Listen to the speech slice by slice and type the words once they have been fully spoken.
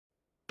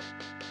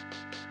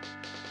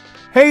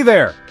Hey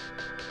there!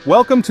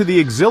 Welcome to the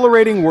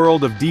exhilarating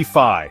world of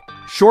DeFi,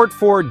 short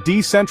for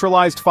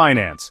Decentralized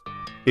Finance.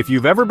 If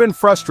you've ever been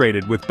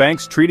frustrated with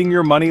banks treating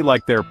your money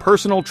like their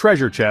personal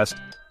treasure chest,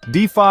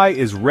 DeFi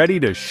is ready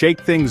to shake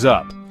things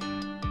up.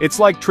 It's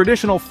like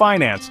traditional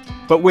finance,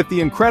 but with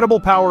the incredible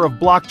power of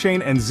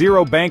blockchain and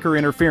zero banker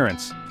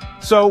interference.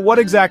 So what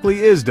exactly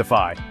is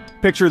DeFi?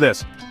 Picture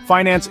this: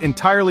 finance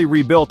entirely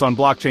rebuilt on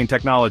blockchain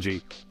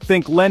technology.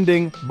 Think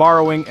lending,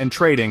 borrowing, and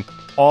trading,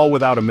 all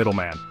without a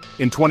middleman.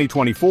 In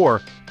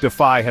 2024,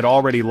 DeFi had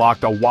already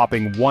locked a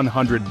whopping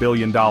 $100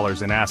 billion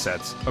in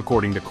assets,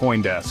 according to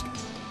CoinDesk.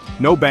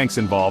 No banks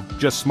involved,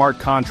 just smart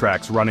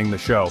contracts running the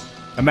show.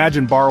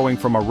 Imagine borrowing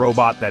from a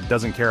robot that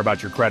doesn't care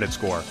about your credit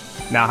score.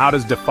 Now, how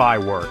does DeFi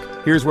work?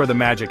 Here's where the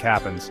magic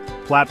happens.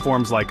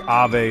 Platforms like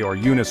Aave or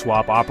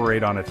Uniswap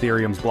operate on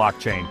Ethereum's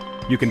blockchain.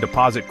 You can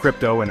deposit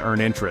crypto and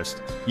earn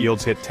interest.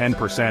 Yields hit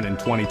 10% in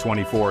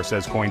 2024,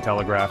 says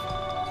Cointelegraph.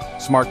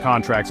 Smart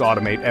contracts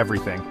automate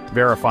everything,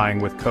 verifying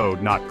with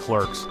code, not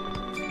clerks.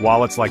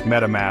 Wallets like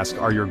MetaMask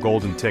are your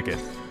golden ticket.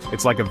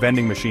 It's like a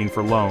vending machine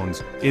for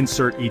loans.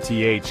 Insert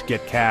ETH,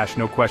 get cash,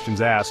 no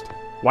questions asked.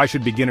 Why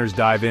should beginners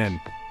dive in?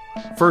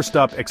 First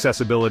up,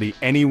 accessibility.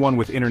 Anyone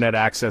with internet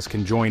access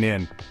can join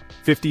in.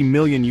 50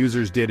 million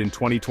users did in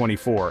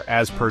 2024,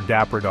 as per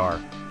DappRadar.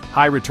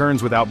 High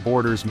returns without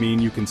borders mean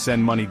you can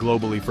send money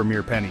globally for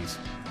mere pennies.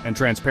 And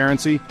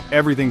transparency?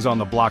 Everything's on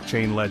the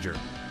blockchain ledger.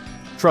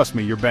 Trust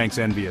me, your bank's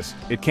envious.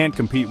 It can't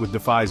compete with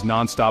DeFi's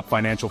non-stop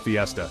financial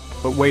fiesta.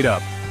 But wait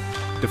up.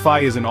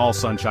 DeFi isn't all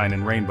sunshine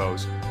and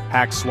rainbows.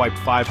 Hacks swiped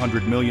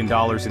 $500 million in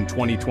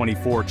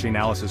 2024,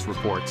 Chainalysis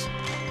reports.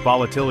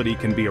 Volatility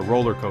can be a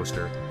roller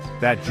coaster.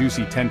 That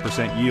juicy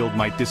 10% yield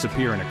might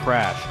disappear in a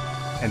crash.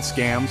 And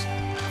scams?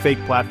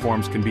 Fake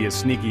platforms can be as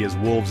sneaky as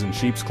wolves in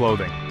sheep's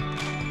clothing.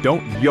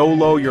 Don't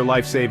YOLO your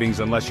life savings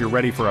unless you're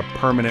ready for a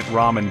permanent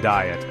ramen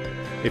diet.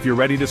 If you're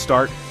ready to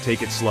start,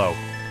 take it slow.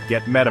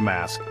 Get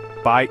MetaMask.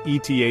 Buy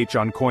ETH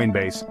on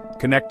Coinbase,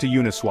 connect to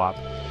Uniswap.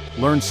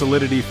 Learn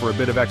Solidity for a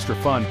bit of extra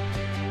fun.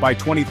 By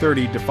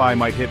 2030, DeFi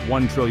might hit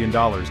 $1 trillion,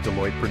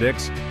 Deloitte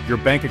predicts, your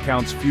bank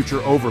account's future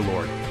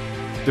overlord.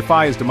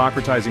 DeFi is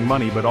democratizing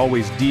money, but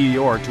always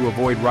DEOR to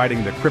avoid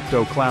riding the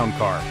crypto clown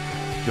car.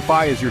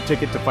 DeFi is your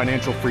ticket to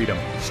financial freedom.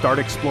 Start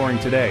exploring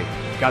today.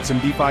 Got some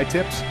DeFi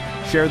tips?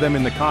 Share them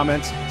in the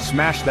comments,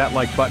 smash that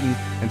like button,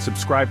 and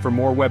subscribe for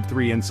more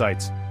Web3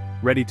 insights.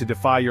 Ready to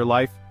defy your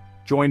life?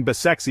 Join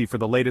Basexy for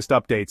the latest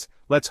updates.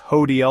 Let's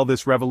HODL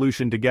this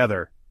revolution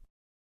together.